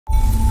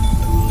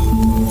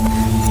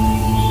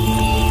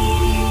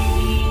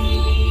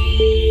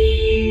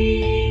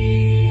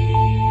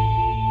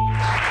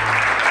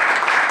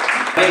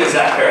is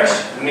Zak Parrish.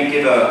 I'm going to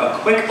give a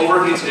quick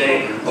overview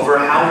today over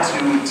how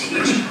to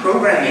teach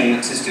programming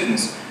to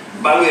students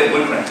by way of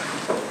Blueprint.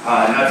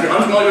 Now, if you're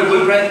unfamiliar with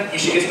Blueprint, you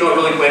should get to know it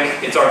really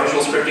quick. It's our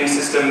visual scripting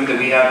system that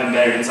we have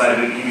embedded inside of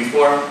EDU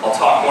before. I'll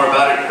talk more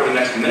about it over the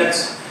next few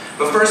minutes.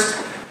 But first,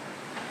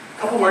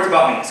 a couple words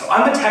about me. So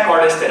I'm a tech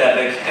artist at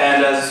Epic,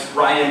 and as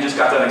Ryan just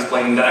got done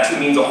explaining, that actually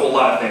means a whole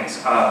lot of things.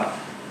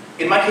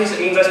 In my case, it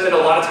means I spend a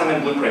lot of time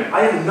in Blueprint.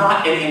 I am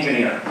not an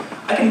engineer.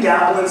 I can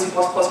dabble in C++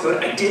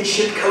 code. I did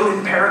ship code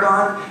in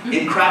Paragon.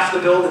 It crashed the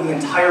build, and the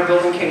entire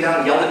building came down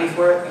and yelled at me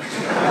for it.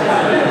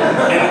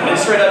 and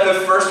straight up, the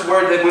first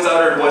word that was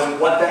uttered was,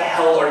 "What the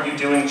hell are you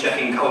doing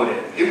checking code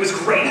in?" It was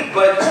great,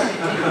 but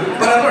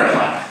I learned a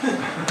lot.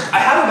 I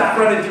have a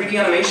background in 3D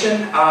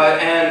animation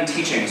and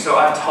teaching, so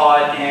I've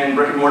taught in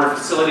brick-and-mortar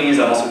facilities.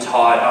 I've also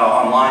taught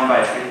online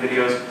via training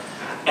videos.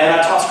 And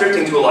I've taught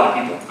scripting to a lot of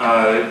people.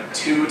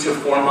 2 to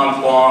 4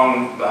 month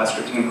long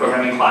scripting and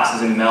programming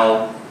classes in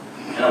Mel,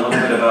 and a little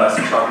bit of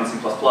C# and C++.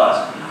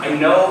 I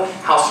know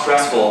how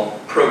stressful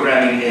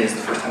programming is the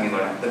first time you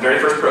learn it. The very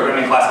first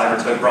programming class I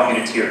ever took brought me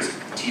to tears.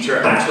 The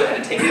teacher actually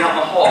had to take me out in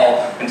the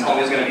hall and tell me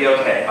it was going to be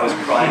okay. I was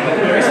crying like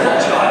a very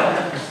small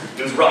child.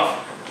 It was rough.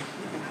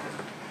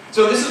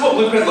 So this is what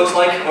Blueprint looks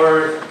like,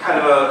 or kind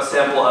of a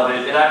sample of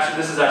it.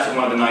 This is actually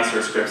one of the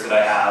nicer scripts that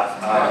I have.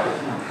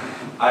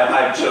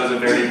 I chose a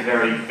very,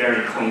 very,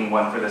 very clean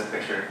one for this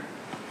picture.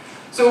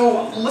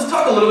 So let's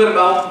talk a little bit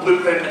about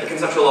Blueprint at the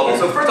conceptual level.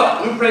 So first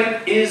off,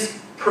 Blueprint is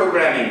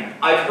programming.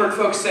 I've heard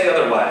folks say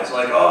otherwise,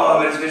 like, oh,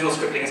 but it's visual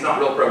scripting, it's not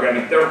real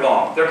programming. They're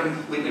wrong. They're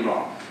completely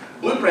wrong.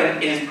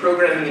 Blueprint is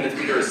programming in its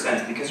purest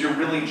sense because you're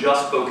really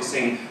just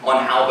focusing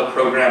on how the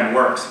program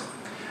works.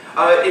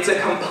 It's a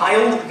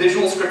compiled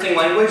visual scripting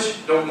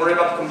language. Don't worry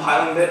about the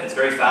compiling bit, it's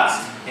very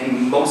fast.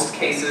 In most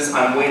cases,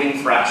 I'm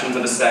waiting fractions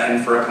of a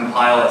second for a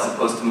compile as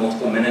opposed to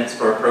multiple minutes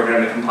for a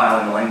program to compile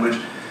in the language.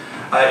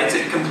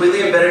 It's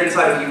completely embedded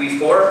inside of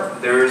UE4.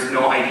 There's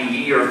no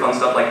IDE or fun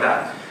stuff like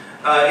that.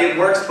 It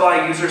works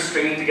by users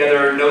stringing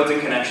together nodes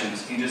and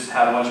connections. You just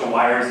have a bunch of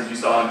wires, as you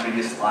saw on the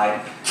previous slide,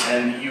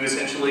 and you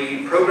essentially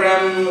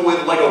program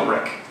with Lego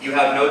brick. You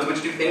have nodes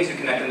which do things, you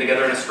connect them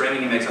together in a string,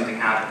 and you make something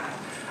happen.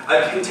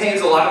 It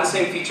contains a lot of the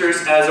same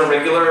features as a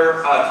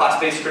regular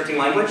class-based scripting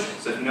language,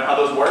 so if you know how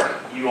those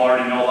work, you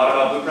already know a lot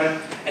about Blueprint.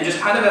 And just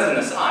kind of as an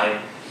aside,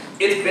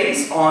 it's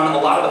based on a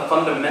lot of the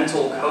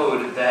fundamental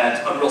code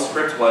that Unreal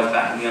Script was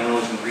back in the Unreal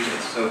Engine 3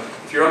 days. So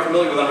if you're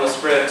unfamiliar with Unreal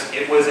Script,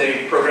 it was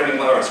a programming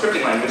or a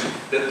scripting language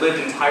that lived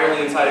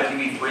entirely inside of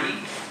UE3,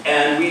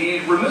 and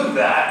we removed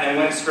that and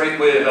went straight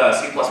with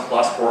C++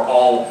 for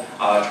all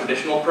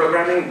traditional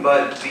programming,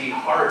 but the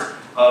heart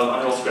of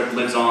Unreal Script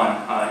lives on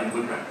in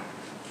Blueprint.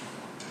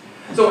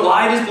 So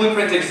why does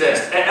Blueprint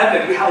exist? At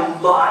Epic, we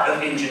have a lot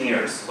of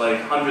engineers,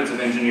 like hundreds of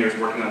engineers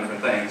working on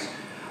different things.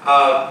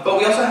 But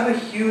we also have a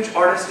huge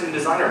artist and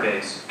designer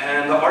base.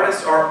 And the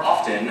artists are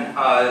often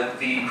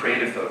the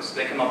creative folks.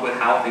 They come up with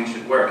how things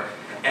should work.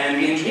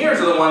 And the engineers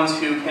are the ones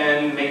who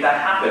can make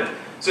that happen.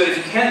 So if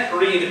you can't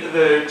read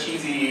the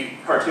cheesy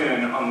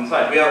cartoon on the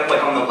side, we have,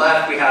 like on the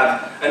left, we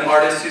have an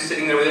artist who's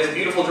sitting there with his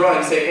beautiful drawing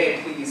and say,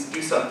 hey, please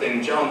do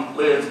something, jump,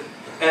 live.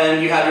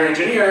 And you have your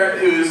engineer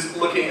who's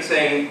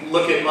saying,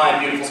 look at my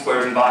beautiful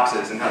squares and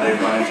boxes and how they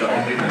run and jump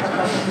and do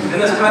things.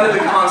 And that's kind of the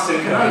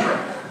constant conundrum.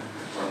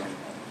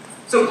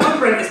 So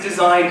Blueprint is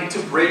designed to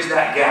bridge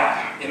that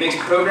gap. It makes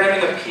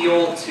programming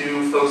appeal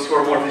to folks who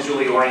are more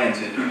visually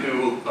oriented,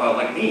 who,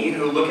 like me,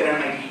 who look at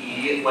an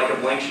IDE like a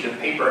blank sheet of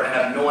paper and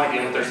have no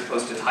idea what they're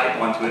supposed to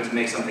type onto it to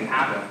make something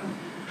happen.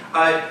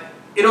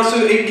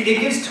 It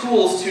gives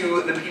tools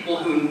to the people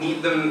who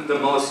need them the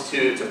most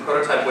to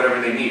prototype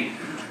whatever they need.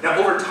 Now,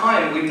 over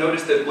time, we've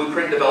noticed that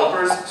Blueprint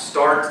developers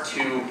start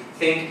to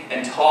think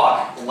and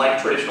talk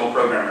like traditional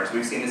programmers.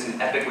 We've seen this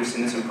in Epic, we've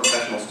seen this in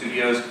professional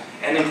studios,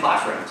 and in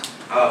classrooms.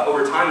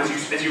 Over time, as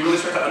you really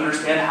start to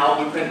understand how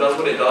Blueprint does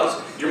what it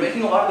does, you're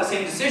making a lot of the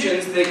same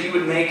decisions that you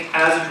would make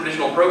as a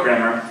traditional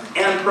programmer,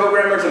 and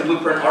programmers and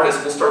Blueprint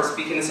artists will start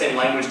speaking the same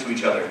language to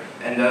each other,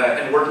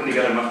 and working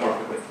together much more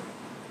quickly.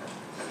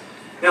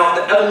 Now,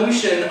 the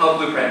evolution of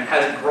Blueprint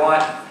has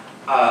brought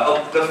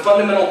the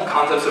fundamental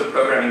concepts of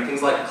programming,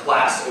 things like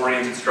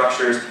class-oriented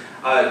structures,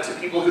 to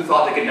people who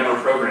thought they could never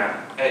program.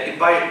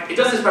 It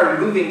does this by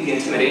removing the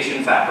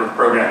intimidation factor of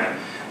programming.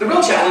 The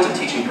real challenge of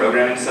teaching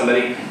programming to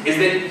somebody is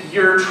that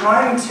you're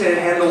trying to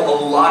handle a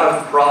lot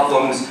of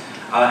problems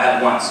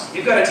at once.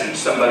 You've got to teach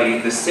somebody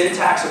the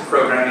syntax of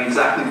programming,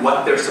 exactly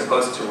what they're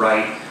supposed to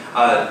write.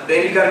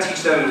 Then you've got to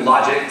teach them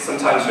logic,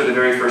 sometimes for the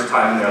very first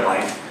time in their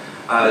life.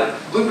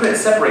 Blueprint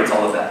separates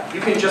all of that.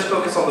 You can just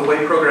focus on the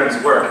way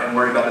programs work and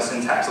worry about the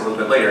syntax a little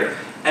bit later.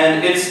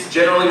 And it's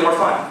generally more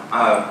fun.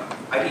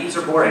 IDEs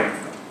are boring.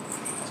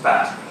 It's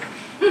fast.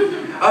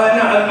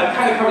 I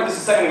kind of covered this a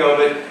second ago,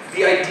 but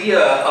the idea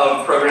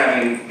of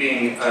programming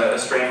being a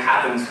strain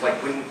happens like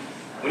when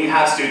When you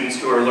have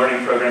students who are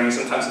learning programming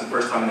sometimes for the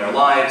first time in their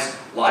lives,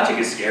 logic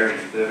is scary.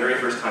 The very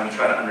first time you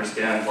try to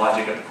understand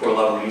logic at the core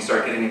level, and you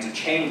start getting into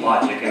chain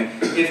logic,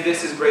 and if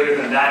this is greater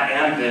than that,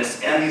 and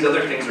this, and these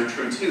other things are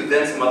true too,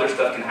 then some other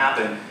stuff can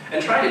happen.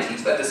 And trying to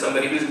teach that to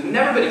somebody who's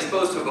never been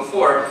exposed to it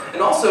before,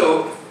 and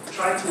also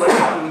trying to let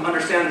them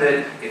understand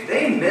that if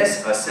they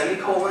miss a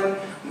semicolon,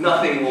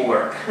 nothing will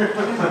work.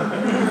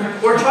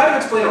 Or try to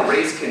explain a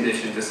race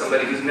condition to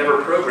somebody who's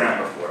never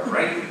programmed before,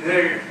 right?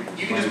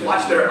 You can just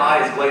watch their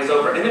eyes glaze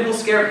over, and it will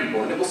scare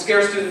people, and it will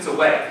scare students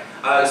away.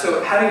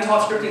 So having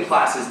taught scripting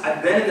classes,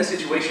 I've been in a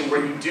situation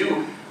where you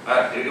do,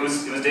 it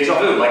was deja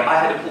vu. Like, I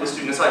had to pull the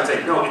student aside and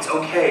say, no, it's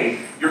okay,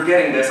 you're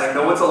getting this, I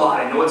know it's a lot,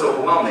 I know it's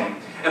overwhelming.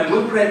 And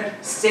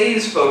Blueprint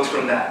saves folks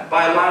from that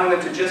by allowing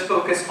them to just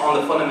focus on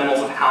the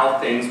fundamentals of how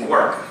things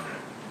work.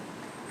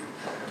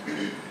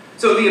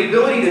 So the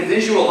ability to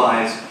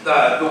visualize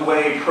the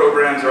way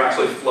programs are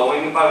actually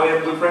flowing by way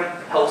of Blueprint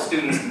helps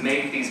students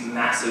make these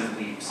massive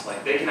leaps.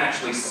 Like, they can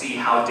actually see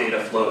how data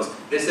flows.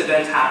 This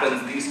event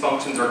happens, these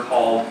functions are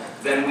called,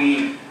 then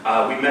we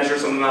measure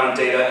some amount of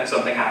data and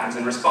something happens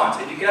in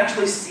response. If you can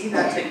actually see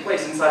that take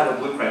place inside of a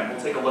Blueprint,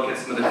 we'll take a look at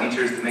some of the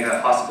features that make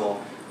that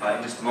possible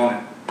in just a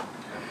moment.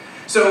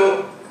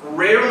 So,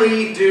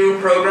 rarely do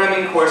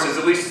programming courses,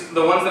 at least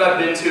the ones that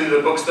I've been to,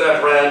 the books that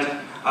I've read,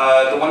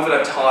 the ones that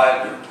I've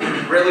taught,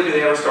 rarely do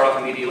they ever start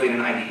off immediately in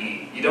an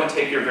IDE. You don't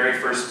take your very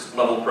first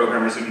level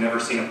programmers who've never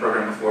seen a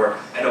program before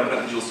and open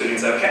up Visual Studio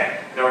and say, okay,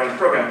 now we're going to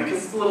program,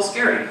 because it's a little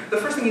scary. The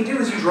first thing you do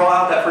is you draw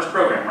out that first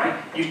program, right?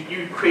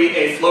 You create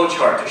a flow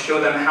chart to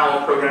show them how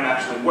a program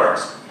actually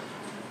works.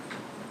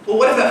 Well,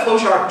 what if that flow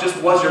chart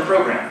just was your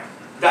program?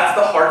 That's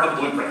the heart of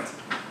Blueprint.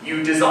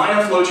 You design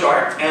a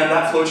flowchart, and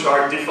that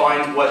flowchart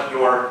defines what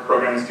your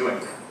program is doing.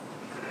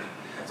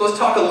 So let's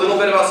talk a little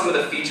bit about some of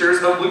the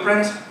features of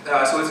Blueprint.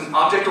 So it's an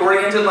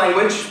object-oriented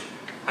language,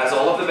 has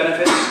all of the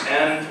benefits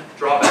and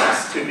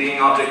drawbacks to being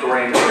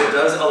object-oriented. It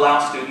does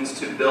allow students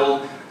to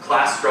build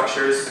class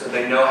structures so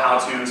they know how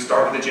to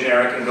start with a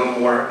generic and go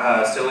more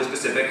silly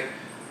specific.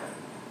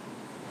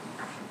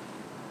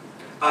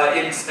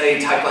 It's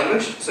a type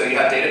language, so you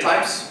have data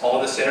types, all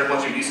of the standard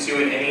ones you're used to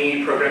in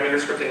any programming or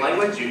scripting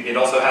language. It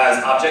also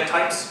has object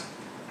types.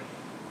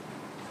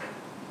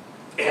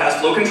 It has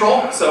flow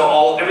control,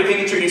 so everything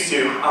that you're used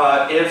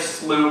to,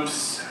 ifs,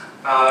 loops,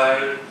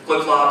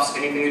 flip-flops,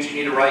 anything that you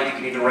need to write, you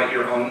can even write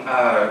your own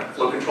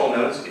flow control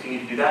nodes if you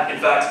need to do that. In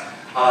fact,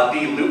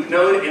 the loop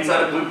node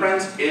inside of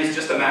Blueprint is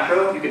just a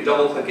macro. You can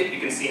double-click it, you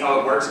can see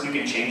how it works, and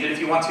you can change it if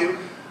you want to.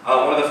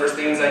 One of the first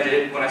things I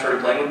did when I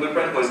started playing with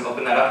Blueprint was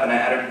open that up and I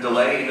added a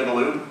delay into the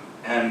loop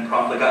and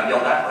promptly got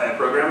yelled at by a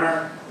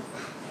programmer.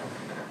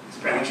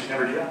 Apparently you should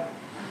never do that.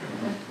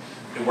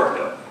 It worked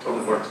though, it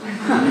totally worked.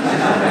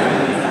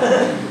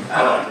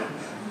 I liked it.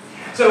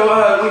 So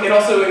it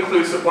also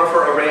includes support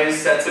for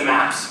arrays, sets, and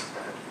maps.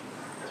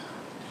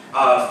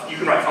 You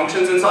can write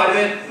functions inside of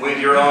it with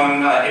your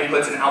own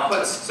inputs and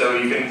outputs, so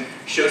you can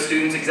show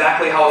students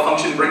exactly how a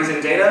function brings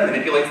in data,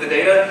 manipulates the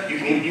data. You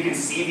can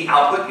see the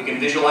output, you can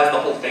visualize the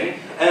whole thing.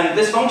 And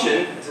this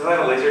function, so I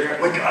have a laser here.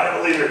 Oh my god, I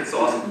have a laser, it's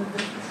so awesome.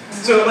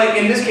 So like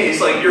in this case,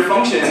 like your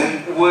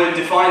function would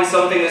define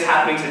something that's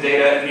happening to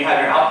data and you have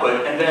your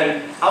output, and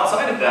then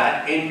outside of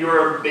that, in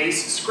your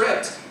base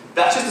script,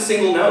 that's just a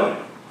single node.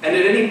 And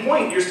at any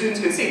point, your students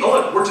can see, oh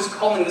look, we're just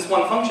calling this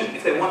one function.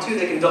 If they want to,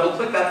 they can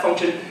double-click that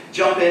function,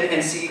 jump in,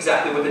 and see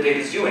exactly what the data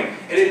is doing.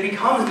 And it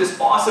becomes this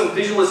awesome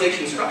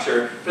visualization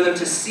structure for them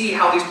to see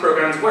how these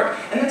programs work.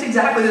 And that's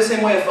exactly the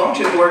same way a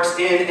function works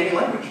in any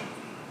language.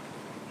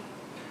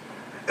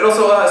 It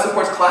also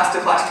supports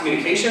class-to-class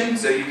communication,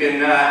 so you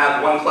can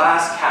have one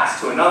class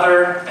cast to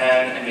another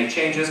and make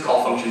changes,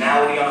 call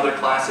functionality on other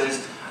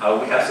classes.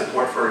 We have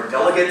support for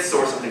delegates,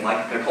 or something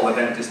like, they're called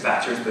event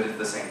dispatchers, but it's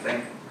the same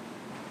thing.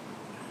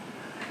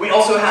 We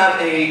also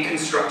have a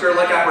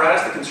constructor-like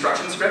apparatus, the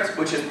construction script,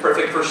 which is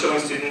perfect for showing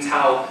students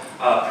how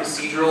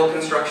procedural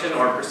construction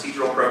or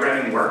procedural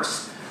programming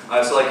works.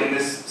 So like in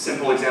this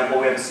simple example,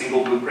 we have a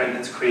single blueprint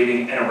that's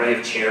creating an array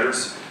of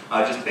chairs,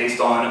 just based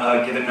on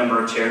a given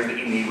number of chairs that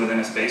you need within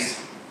a space.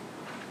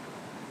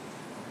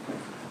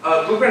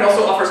 Blueprint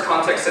also offers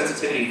context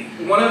sensitivity.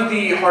 One of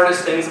the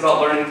hardest things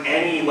about learning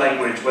any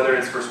language, whether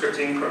it's for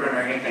scripting, programming,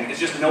 or anything, is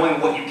just knowing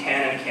what you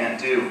can and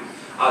can't do.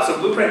 So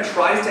Blueprint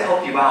tries to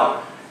help you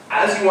out.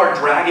 As you are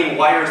dragging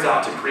wires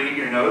out to create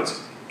your nodes,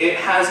 it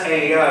has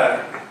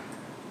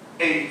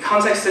a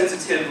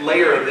context-sensitive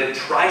layer that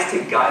tries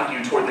to guide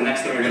you toward the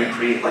next thing you're going to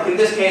create. Like in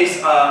this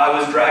case, I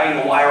was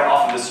dragging a wire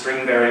off of a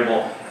string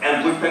variable,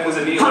 and Blueprint was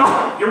immediately,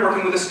 you're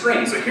working with a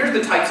string, so here's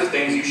the types of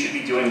things you should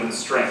be doing with a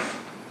string.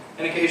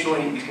 And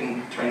occasionally you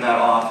can turn that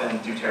off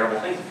and do terrible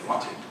things if you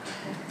want to.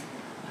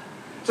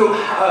 So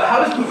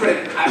how does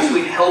Blueprint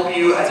actually help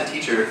you as a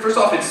teacher? First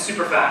off, it's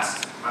super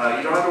fast.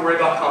 You don't have to worry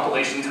about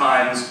compilation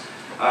times.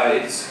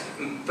 It's,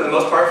 for the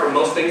most part, for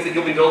most things that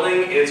you'll be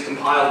building, it's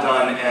compiled,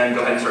 done, and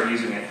go ahead and start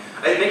using it.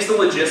 It makes the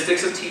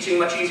logistics of teaching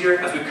much easier,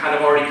 as we've kind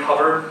of already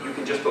covered. You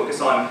can just focus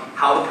on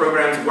how the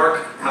programs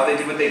work, how they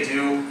do what they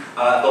do,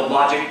 the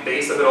logic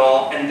base of it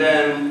all, and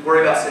then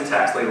worry about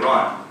syntax later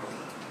on.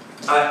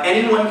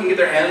 Anyone can get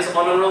their hands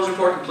on Unreal Engine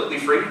 4 completely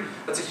free.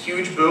 That's a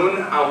huge boon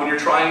when you're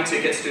trying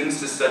to get students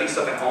to study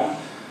stuff at home,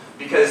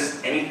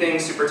 because anything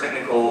super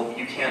technical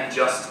you can't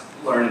just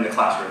learn in the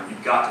classroom.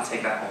 You've got to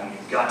take that home.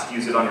 You've got to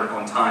use it on your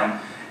own time.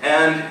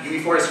 And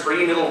UE4 is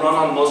free and it'll run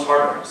on most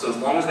hardware. So as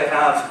long as they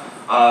have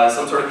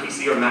some sort of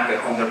PC or Mac at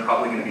home, they're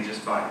probably going to be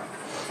just fine.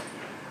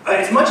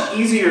 It's much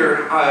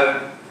easier,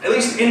 at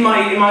least in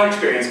my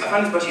experience, I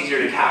find it's much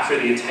easier to capture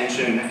the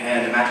attention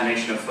and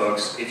imagination of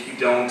folks if you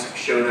don't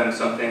show them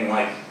something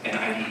like an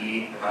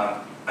IDE.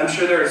 I'm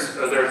sure there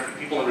are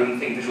people in the room who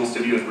think Visual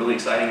Studio is really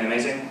exciting and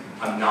amazing.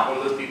 I'm not one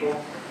of those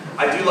people.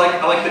 I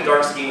like the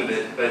dark scheme of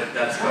it, but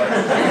that's fine.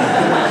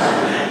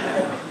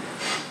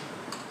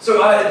 So,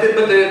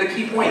 but the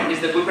key point is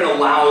that Blueprint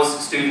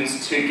allows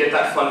students to get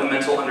that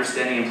fundamental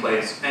understanding in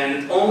place,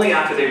 and only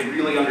after they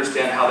really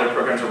understand how their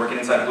programs are working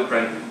inside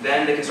Blueprint,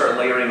 then they can start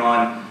layering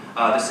on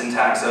the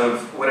syntax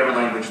of whatever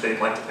language they'd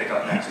like to pick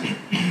up next.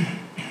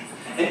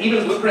 And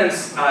even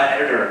Blueprint's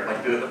editor,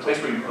 like the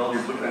place where you build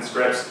your Blueprint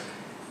scripts,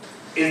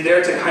 is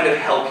there to kind of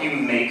help you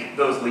make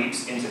those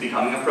leaps into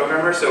becoming a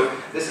programmer. So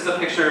this is a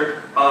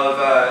picture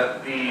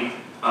of the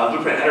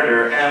Blueprint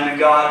editor, and we've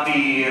got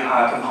the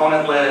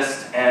component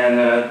list and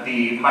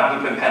my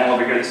Blueprint panel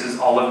over here. This is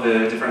all of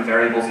the different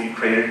variables that you've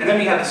created. And then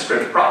we have the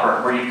script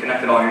proper, where you've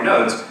connected all your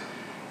nodes.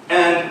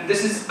 And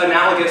this is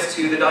analogous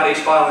to the .h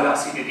file and the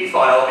 .cpp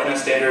file in a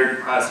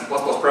standard C++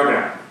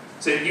 program.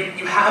 So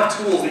you have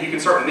tools that you can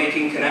start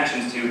making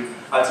connections to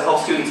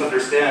help students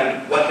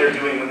understand what they're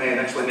doing when they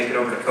eventually make it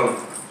over to code.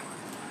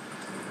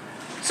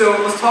 So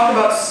let's talk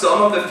about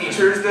some of the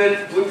features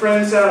that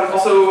Blueprint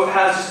also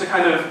has, just to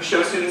kind of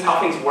show students how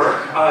things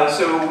work.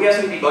 So we have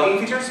some debugging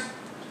features.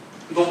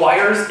 The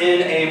wires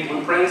in a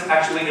Blueprint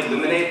actually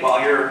illuminate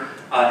while you're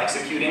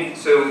executing.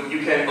 So you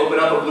can open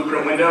up a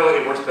Blueprint window.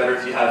 It works better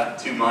if you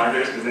have two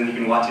monitors, because then you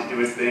can watch it do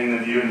its thing in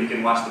the view and you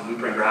can watch the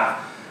Blueprint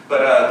graph.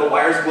 But the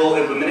wires will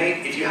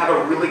illuminate. If you have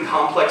a really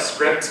complex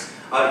script,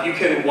 you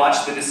can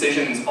watch the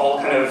decisions all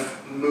kind of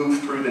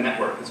move through the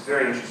network. It's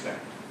very interesting.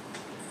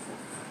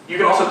 You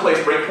can also place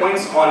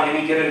breakpoints on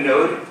any given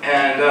node,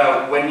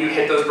 and when you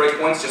hit those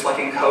breakpoints, just like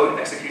in code,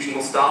 execution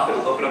will stop.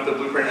 It'll open up the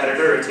Blueprint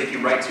editor and take you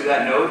right to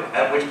that node,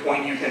 at which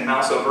point you can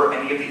mouse over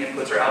any of the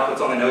inputs or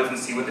outputs on the nodes and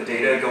see what the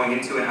data going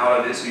into and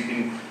out of is, so you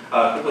can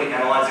quickly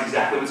analyze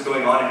exactly what's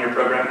going on in your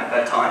program at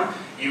that time.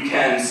 You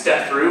can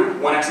step through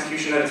one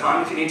execution at a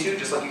time if you need to,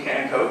 just like you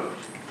can in code.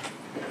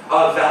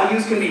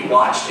 Values can be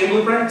watched in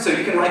Blueprint, so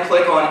you can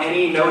right-click on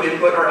any node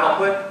input or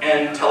output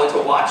and tell it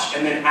to watch,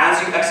 and then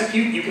as you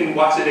execute, you can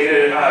watch the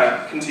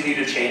data continue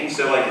to change.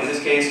 So like in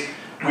this case,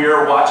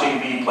 we're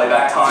watching the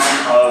playback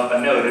time of a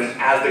node,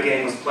 and as the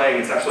game was playing,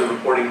 it's actually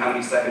reporting how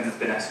many seconds it's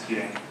been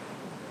executing.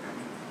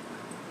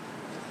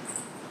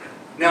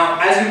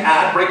 Now, as you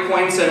add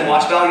breakpoints and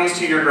watch values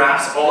to your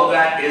graphs, all of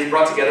that is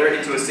brought together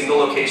into a single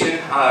location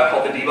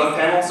called the Debug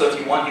Panel. So if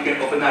you want, you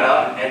can open that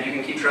up and you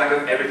can keep track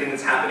of everything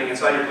that's happening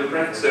inside your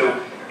Blueprint.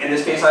 So in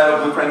this case, I have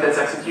a Blueprint that's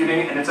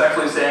executing, and it's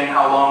actually saying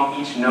how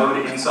long each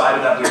node inside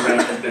of that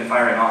Blueprint has been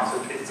firing on.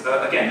 So it's,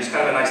 again, just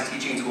kind of a nice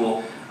teaching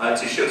tool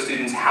to show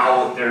students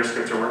how their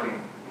scripts are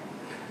working.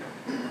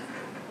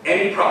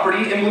 Any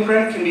property in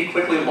Blueprint can be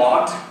quickly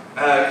logged.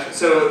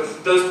 So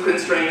those print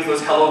strings,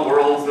 those hello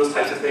worlds, those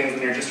types of things,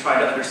 when you're just trying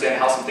to understand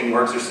how something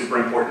works, are super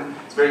important.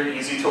 It's very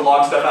easy to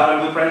log stuff out in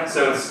Blueprint,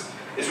 so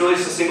it's really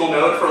just a single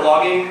node for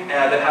logging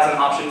that has an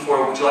option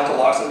for, would you like to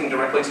log something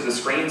directly to the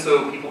screen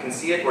so people can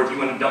see it, or do you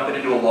want to dump it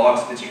into a log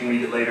so that you can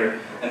read it later?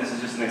 And this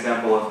is just an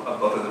example of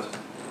both of those.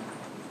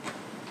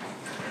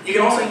 You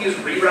can also use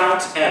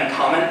reroute and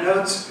comment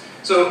nodes.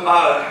 So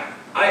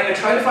I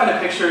tried to find a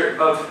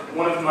picture of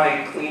one of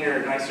my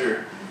cleaner,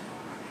 nicer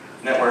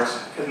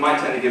networks, because mine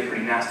tend to get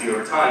pretty nasty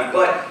over time,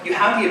 but you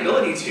have the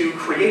ability to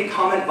create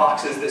comment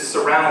boxes that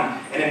surround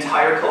an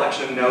entire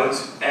collection of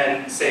nodes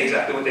and say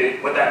exactly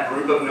what that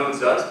group of nodes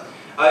does.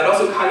 It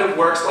also kind of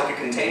works like a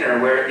container,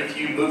 where if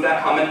you move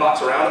that comment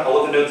box around, all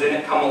of the nodes in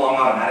it come along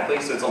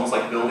automatically, so it's almost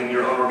like building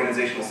your own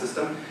organizational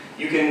system.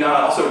 You can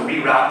also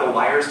reroute the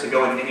wires to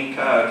go in any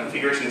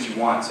configuration that you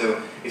want.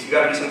 So if you've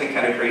got to do something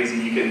kind of crazy,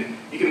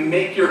 you can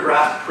make your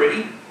graph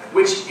pretty,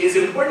 which is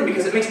important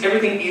because it makes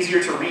everything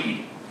easier to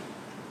read.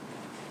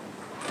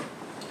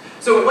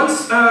 So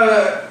once,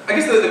 I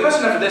guess the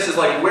question after this is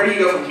like, where do you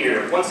go from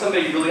here? Once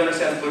somebody really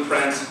understands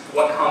Blueprint,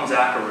 what comes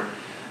afterward?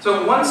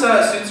 So once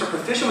students are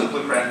proficient with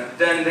Blueprint,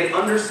 then they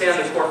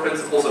understand the core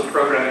principles of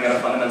programming at a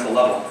fundamental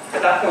level.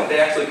 At that point, they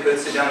actually could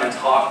sit down and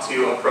talk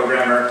to a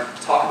programmer,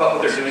 talk about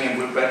what they're doing in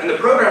Blueprint. And the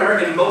programmer,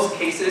 in most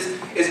cases,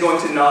 is going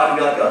to nod and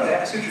be like, okay,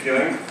 I see what you're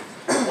doing.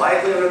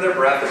 Quietly under their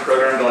breath, the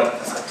programmer will be like,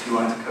 that's like 2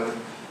 lines of code.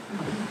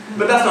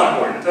 But that's not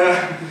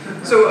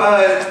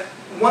important.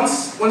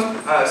 Once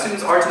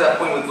students are to that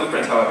point with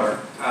Blueprint, however,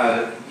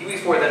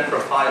 UE4 then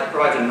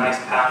provides a nice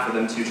path for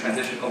them to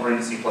transition over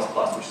into C++,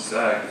 which is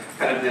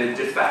kind of the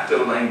de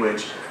facto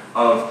language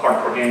of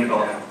hardcore game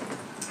development.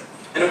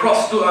 And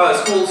across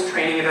schools,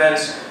 training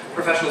events,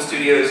 professional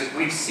studios,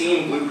 we've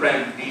seen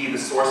Blueprint be the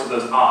source of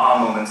those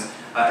aha moments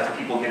as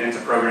people get into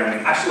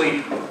programming. Actually,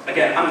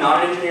 again, I'm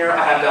not an engineer.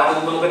 I have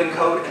dabbled a little bit in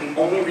code, and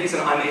the only reason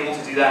I'm able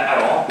to do that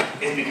at all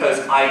is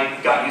because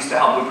I got used to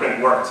how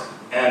Blueprint worked.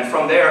 And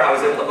from there, I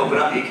was able to open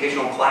up the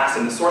occasional class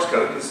in the source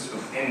code, because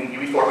in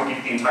UE4 we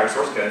give you the entire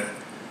source code.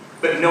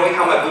 But knowing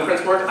how my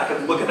blueprints work, I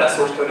could look at that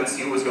source code and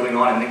see what was going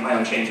on and make my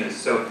own changes.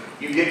 So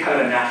you get kind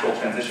of a natural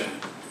transition.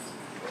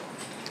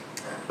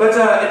 But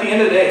at the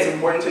end of the day, it's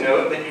important to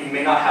note that you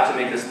may not have to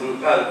make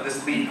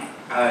this leap.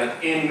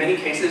 In many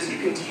cases, you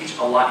can teach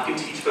a lot. You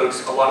can teach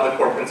folks a lot of the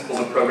core principles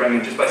of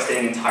programming just by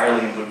staying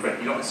entirely in Blueprint.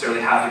 You don't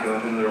necessarily have to go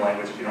into another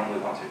language if you don't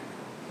really want to.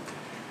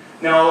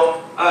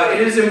 Now,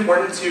 it is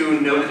important to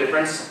know the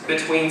difference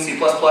between C++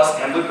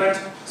 and Blueprint.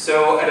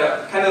 So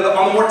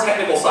on the more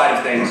technical side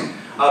of things,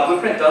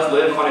 Blueprint does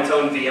live on its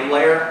own VM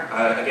layer.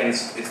 Again,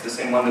 it's the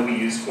same one that we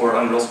used for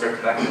Unreal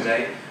Script back in the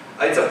day.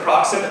 It's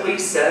approximately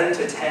 7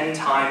 to 10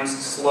 times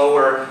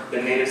slower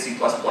than native C++.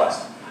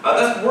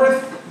 That's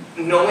worth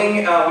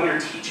knowing when you're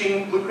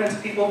teaching Blueprint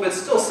to people, but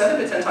still 7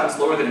 to 10 times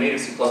slower than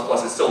native C++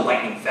 is still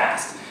lightning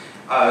fast.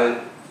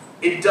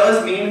 It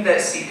does mean that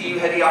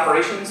CPU-heavy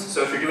operations,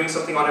 so if you're doing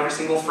something on every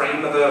single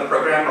frame of a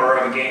program or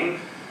of a game,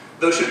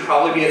 those should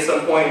probably be at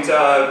some point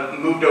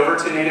moved over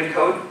to native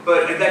code,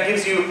 but that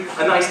gives you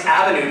a nice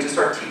avenue to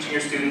start teaching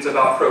your students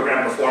about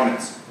program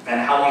performance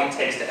and how long it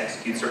takes to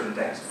execute certain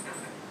things.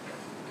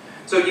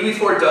 So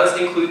UE4 does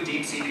include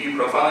deep CPU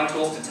profiling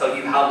tools to tell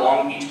you how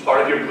long each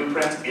part of your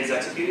blueprint is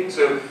executing.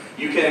 So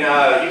you can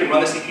run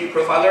the CPU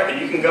profiler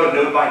and you can go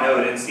node by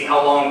node and see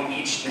how long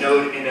each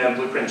node in a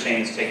blueprint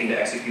chain is taking to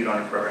execute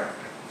on your program.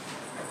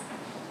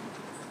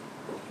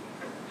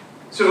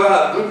 So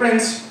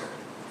blueprints,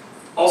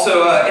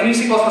 also any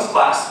C++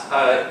 class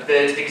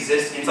that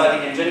exists inside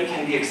the engine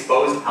can be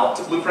exposed out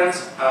to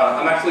blueprints.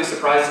 I'm actually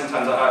surprised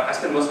sometimes. I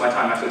spend most of my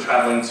time actually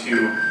traveling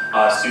to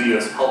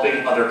studios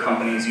helping other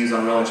companies use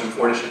Unreal Engine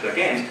 4 to ship their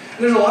games. And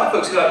there's a lot of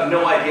folks who have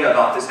no idea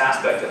about this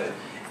aspect of it.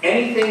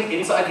 Anything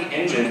inside the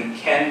engine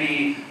can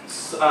be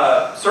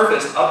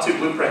surfaced up to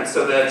Blueprint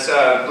so that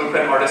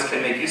Blueprint artists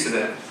can make use of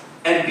it.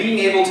 And being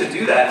able to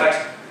do that, in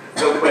fact,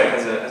 real quick,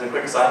 as a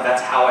quick aside,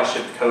 that's how I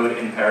shipped code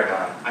in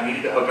Paragon. I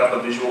needed to hook up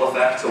a visual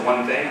effect to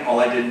one thing.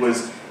 All I did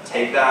was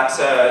take that,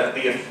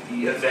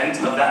 the event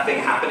of that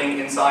thing happening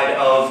inside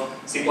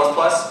of C++,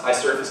 I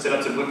surfaced it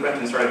up to Blueprint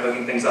and started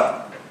hooking things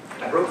up.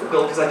 I broke the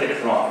build because I did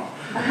it wrong.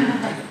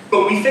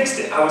 But we fixed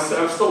it. I was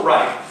still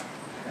right.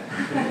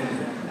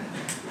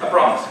 I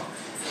promise.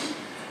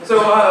 So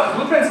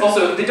blueprints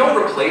also, they don't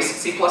replace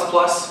C++,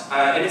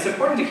 and it's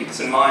important to keep this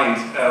in mind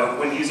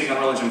when using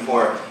Unreal Engine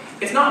 4.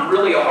 It's not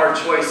really a hard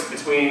choice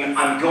between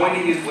I'm going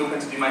to use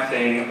Blueprint to do my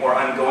thing or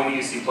I'm going to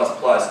use C++.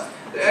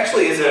 It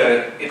actually is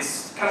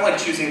it's kind of like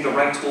choosing the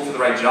right tool for the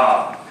right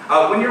job.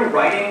 When you're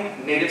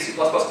writing native C++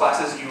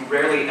 classes, you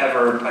rarely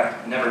ever, in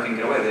fact, never can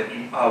get away with it.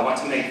 You want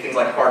to make things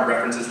like hard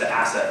references to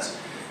assets.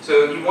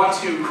 So you want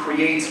to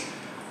create,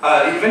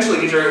 you eventually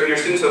get your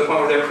students to a point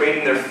where they're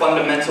creating their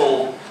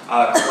fundamental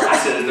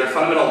classes, their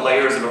fundamental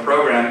layers of a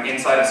program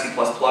inside of C++,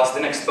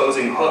 then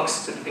exposing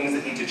hooks to the things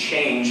that need to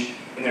change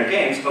in their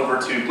games over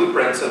to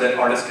Blueprint so that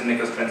artists can make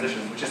those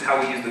transitions, which is how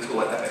we use the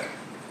tool at Epic.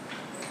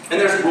 And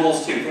there's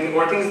rules too,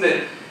 or things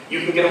that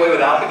you can get away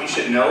without that you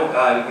should know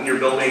when you're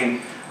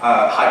building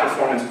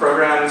high-performance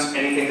programs,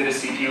 anything that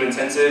is CPU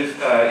intensive.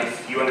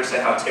 If you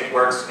understand how tick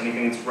works,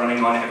 anything that's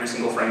running on every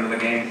single frame of the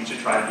game, you should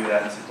try to do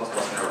that in C++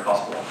 whenever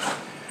possible.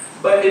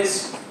 But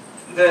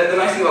the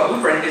nice thing about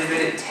Blueprint is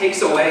that it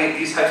takes away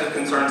these types of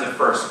concerns at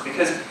first.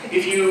 Because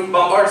if you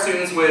bombard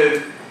students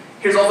with,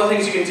 here's all the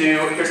things you can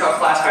do, here's how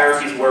class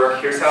hierarchies work,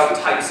 here's how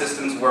type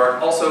systems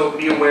work, also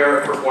be aware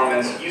of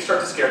performance, you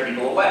start to scare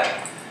people away.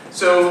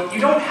 So you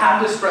don't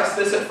have to stress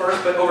this at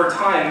first, but over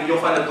time, you'll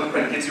find that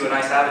Blueprint gives you a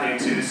nice avenue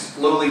to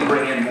slowly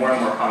bring in more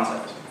and more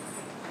concepts.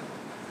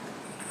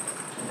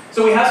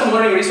 So we have some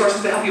learning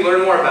resources to help you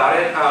learn more about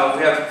it.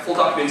 We have full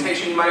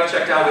documentation you might have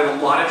checked out. We have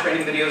a lot of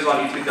training videos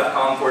on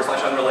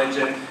youtube.com/Unreal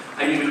Engine.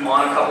 I'm even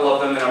on a couple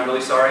of them, and I'm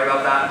really sorry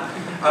about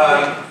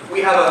that.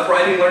 We have a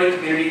thriving learning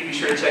community. Be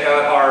sure to check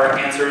out our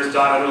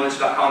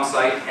answers.unrealengine.com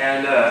site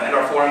and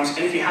our forums. And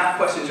if you have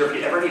questions or if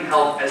you ever need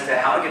help as to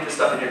how to get this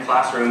stuff in your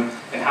classroom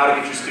and how to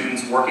get your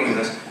students working with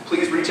this,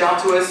 please reach out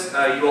to us.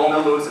 You all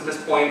know Lewis at this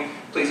point.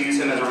 Please use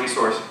him as a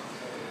resource.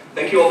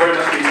 Thank you all very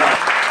much for your time.